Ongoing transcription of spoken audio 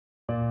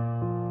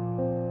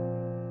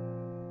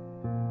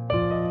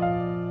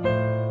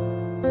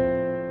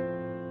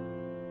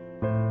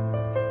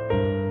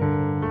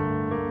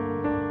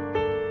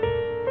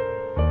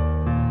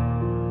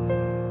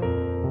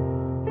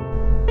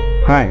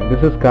Hi,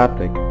 this is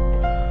Karthik.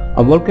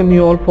 I welcome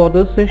you all for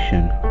this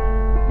session.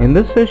 In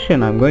this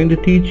session, I'm going to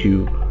teach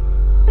you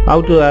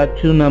how to add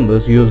two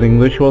numbers using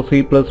Visual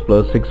C++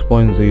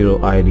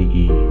 6.0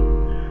 IDE,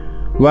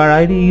 where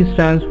IDE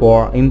stands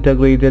for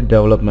Integrated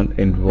Development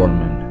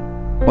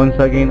Environment. Once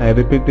again, I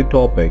repeat the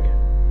topic: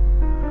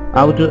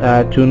 how to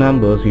add two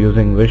numbers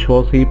using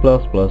Visual C++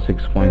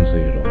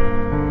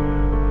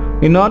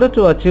 6.0. In order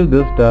to achieve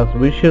this task,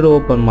 we should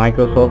open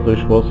Microsoft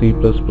Visual C++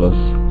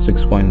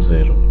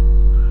 6.0.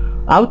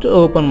 How to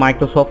open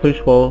Microsoft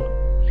Visual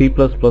C++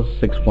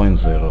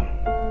 6.0?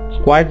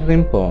 It's quite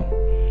simple.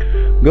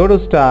 Go to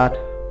Start,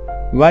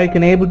 where you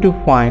can able to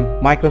find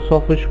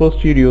Microsoft Visual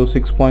Studio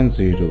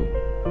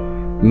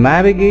 6.0.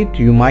 Navigate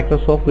to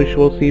Microsoft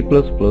Visual C++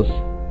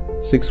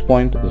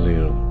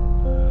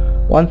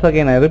 6.0. Once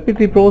again, I repeat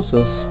the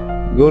process.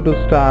 Go to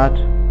Start,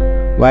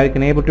 where you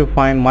can able to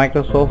find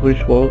Microsoft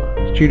Visual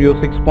Studio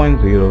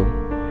 6.0.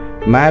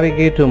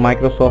 Navigate to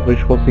Microsoft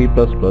Visual C++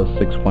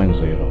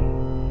 6.0.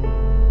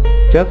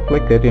 Just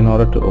click it in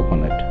order to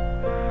open it.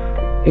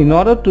 In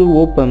order to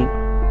open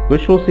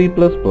Visual C++,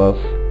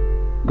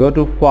 go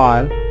to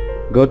File,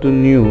 go to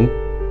New,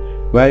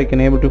 where you can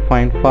able to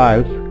find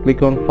Files.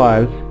 Click on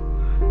Files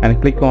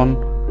and click on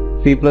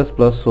C++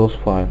 source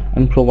file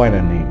and provide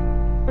a name.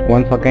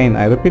 Once again,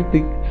 I repeat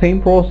the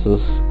same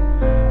process.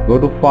 Go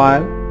to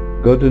File,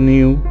 go to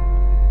New,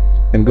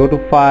 and go to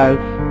Files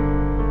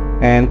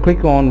and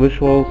click on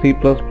Visual C++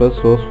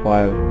 source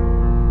file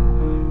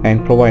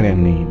and provide a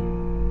name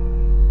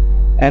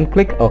and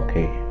click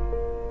OK.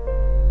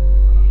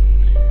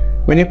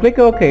 When you click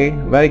OK,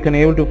 where you can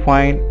able to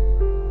find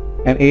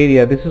an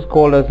area, this is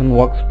called as a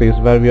workspace,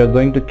 where we are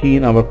going to key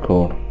in our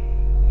code.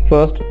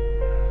 First,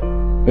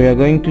 we are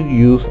going to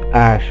use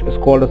hash. It's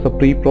called as a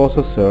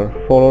preprocessor,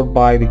 followed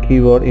by the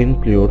keyword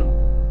include,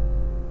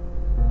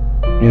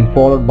 and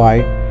followed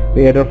by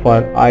the header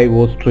file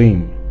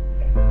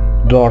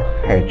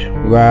iostream.h,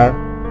 where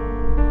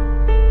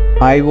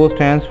IO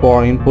stands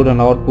for input and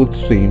output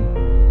stream,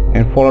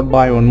 and followed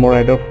by one more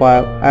header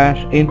file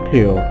hash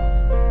include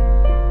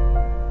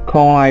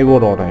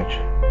io.h,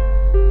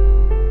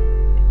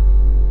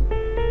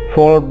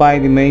 followed by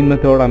the main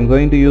method. I'm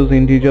going to use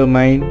integer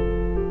main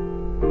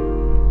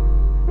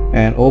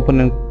and open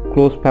and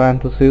close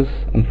parenthesis,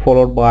 and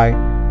followed by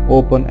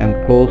open and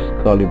close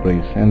curly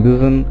brace, and this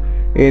is an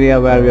area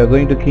where we are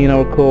going to key in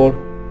our code.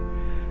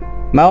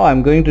 Now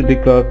I'm going to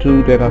declare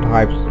two data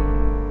types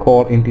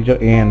called integer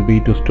a and b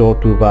to store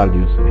two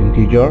values,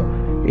 integer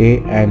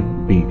a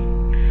and b.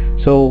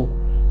 So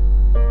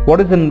what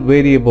is a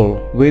variable?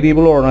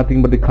 Variable or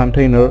nothing but the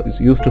container is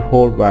used to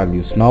hold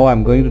values. Now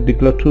I'm going to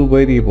declare two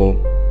variables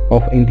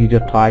of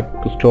integer type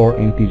to store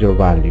integer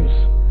values.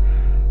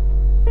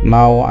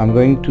 Now I'm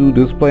going to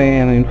display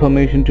an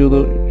information to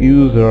the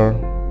user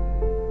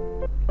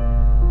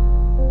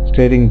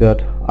stating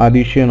that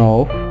addition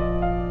of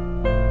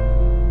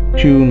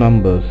two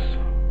numbers.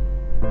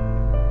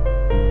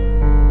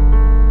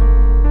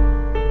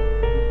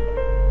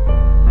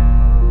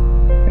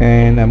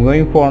 And I'm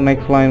going for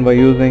next line by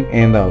using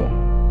endl.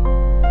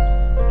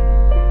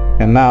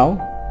 And now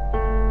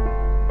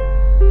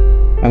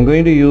I'm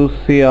going to use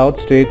cout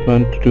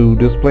statement to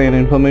display an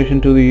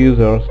information to the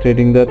user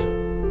stating that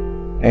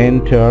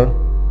enter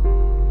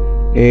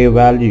a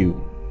value.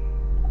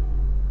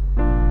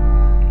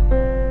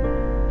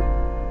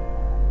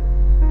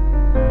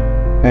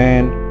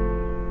 And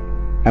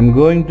I'm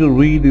going to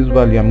read this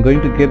value. I'm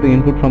going to get the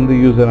input from the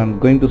user. I'm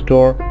going to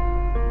store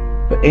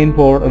the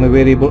input on the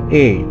variable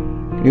a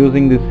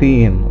using the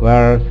cin,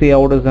 where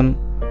cout is an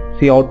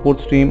C output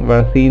stream,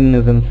 where cin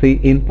is an C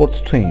input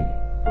stream.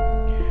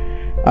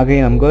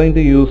 Again, I'm going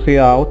to use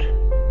cout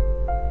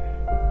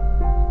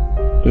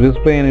to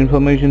display an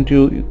information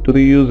to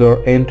the user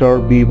enter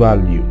b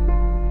value.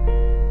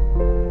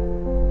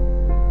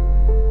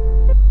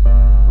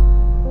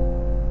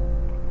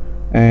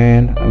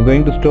 And I'm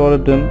going to store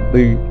it in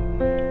the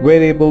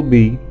variable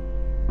b.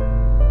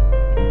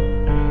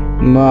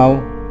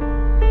 Now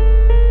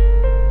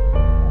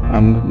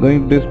I'm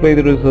going to display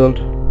the result.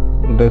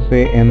 Let's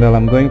say endl.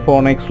 I'm going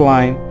for next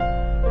line,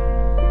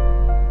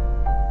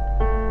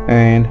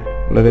 and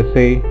let us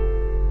say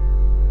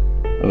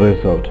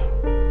result.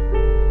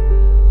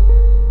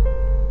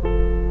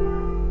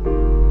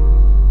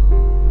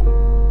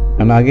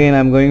 And again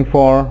I'm going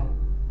for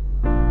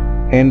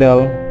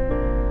endl,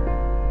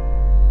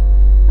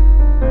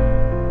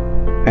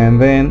 and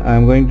then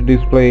I'm going to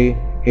display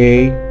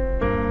a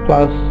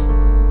plus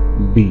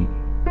b,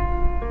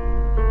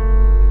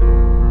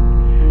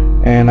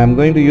 and I'm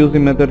going to use the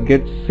method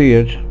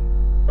getCH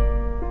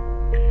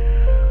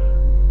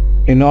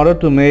in order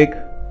to make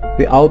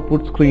the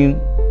output screen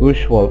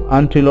visual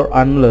until or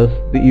unless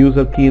the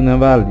user key in a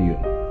value.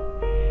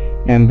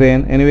 And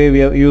then anyway we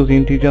have used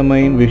integer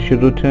main, we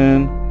should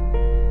return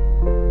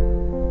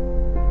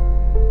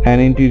an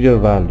integer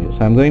value.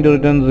 So I'm going to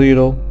return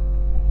 0.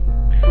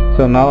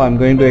 So now I'm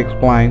going to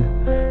explain.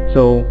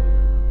 So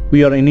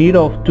we are in need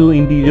of two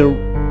integer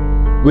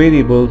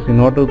variables in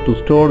order to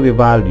store the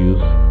values.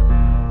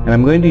 and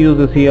I'm going to use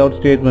the cout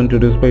statement to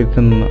display it's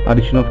an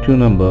addition of two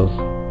numbers,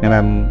 and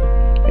I'm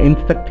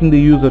instructing the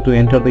user to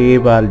enter the a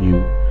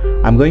value.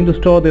 I'm going to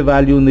store the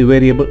value in the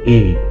variable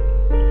a,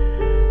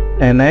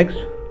 and next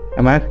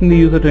I'm asking the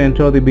user to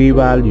enter the b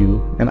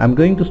value, and I'm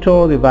going to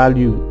store the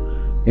value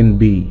in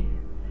b,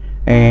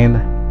 and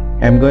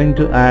I'm going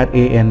to add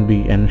a and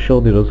b and show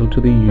the result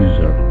to the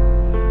user.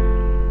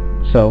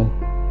 So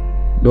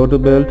go to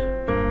build,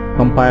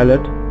 compile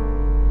it,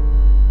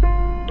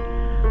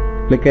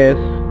 click S,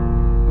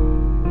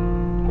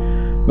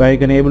 where you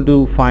can able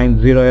to find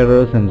 0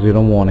 errors and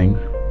 0 warnings,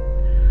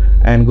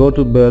 and go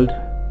to build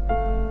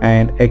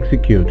and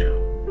execute.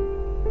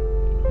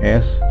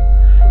 Yes,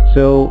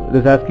 so it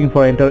is asking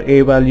for enter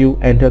a value,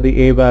 enter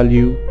the a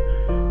value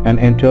and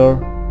enter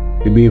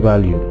the b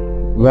value,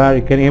 where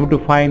you can able to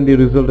find the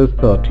result is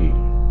 30.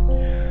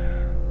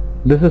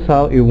 This is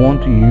how you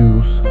want to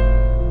use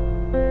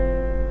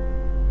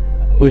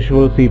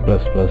Visual C++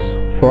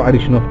 for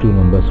addition of two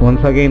numbers.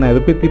 Once again, I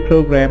repeat the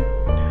program.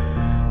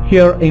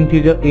 Here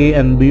integer a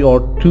and b are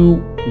two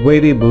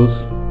variables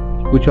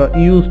which are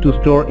used to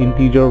store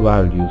integer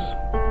values.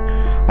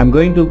 I'm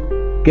going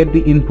to get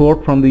the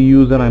input from the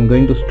user. I'm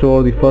going to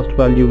store the first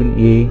value in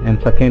a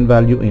and second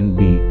value in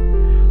b,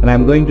 and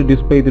I'm going to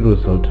display the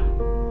result.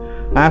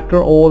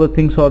 After all the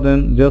things are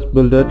done, just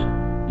build it.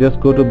 Just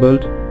go to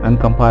build and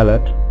compile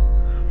it,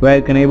 where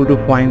you can able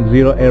to find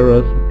 0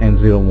 errors and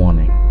 0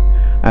 warning.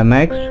 And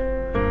next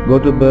go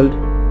to build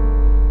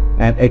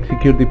and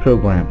execute the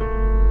program.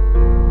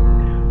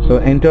 So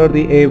enter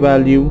the a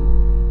value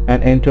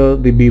and enter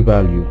the b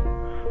value,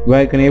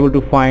 where you can able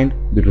to find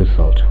the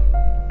result.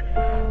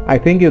 I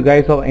think you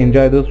guys have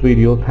enjoyed this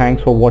video.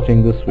 Thanks for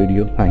watching this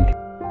video. Thank you.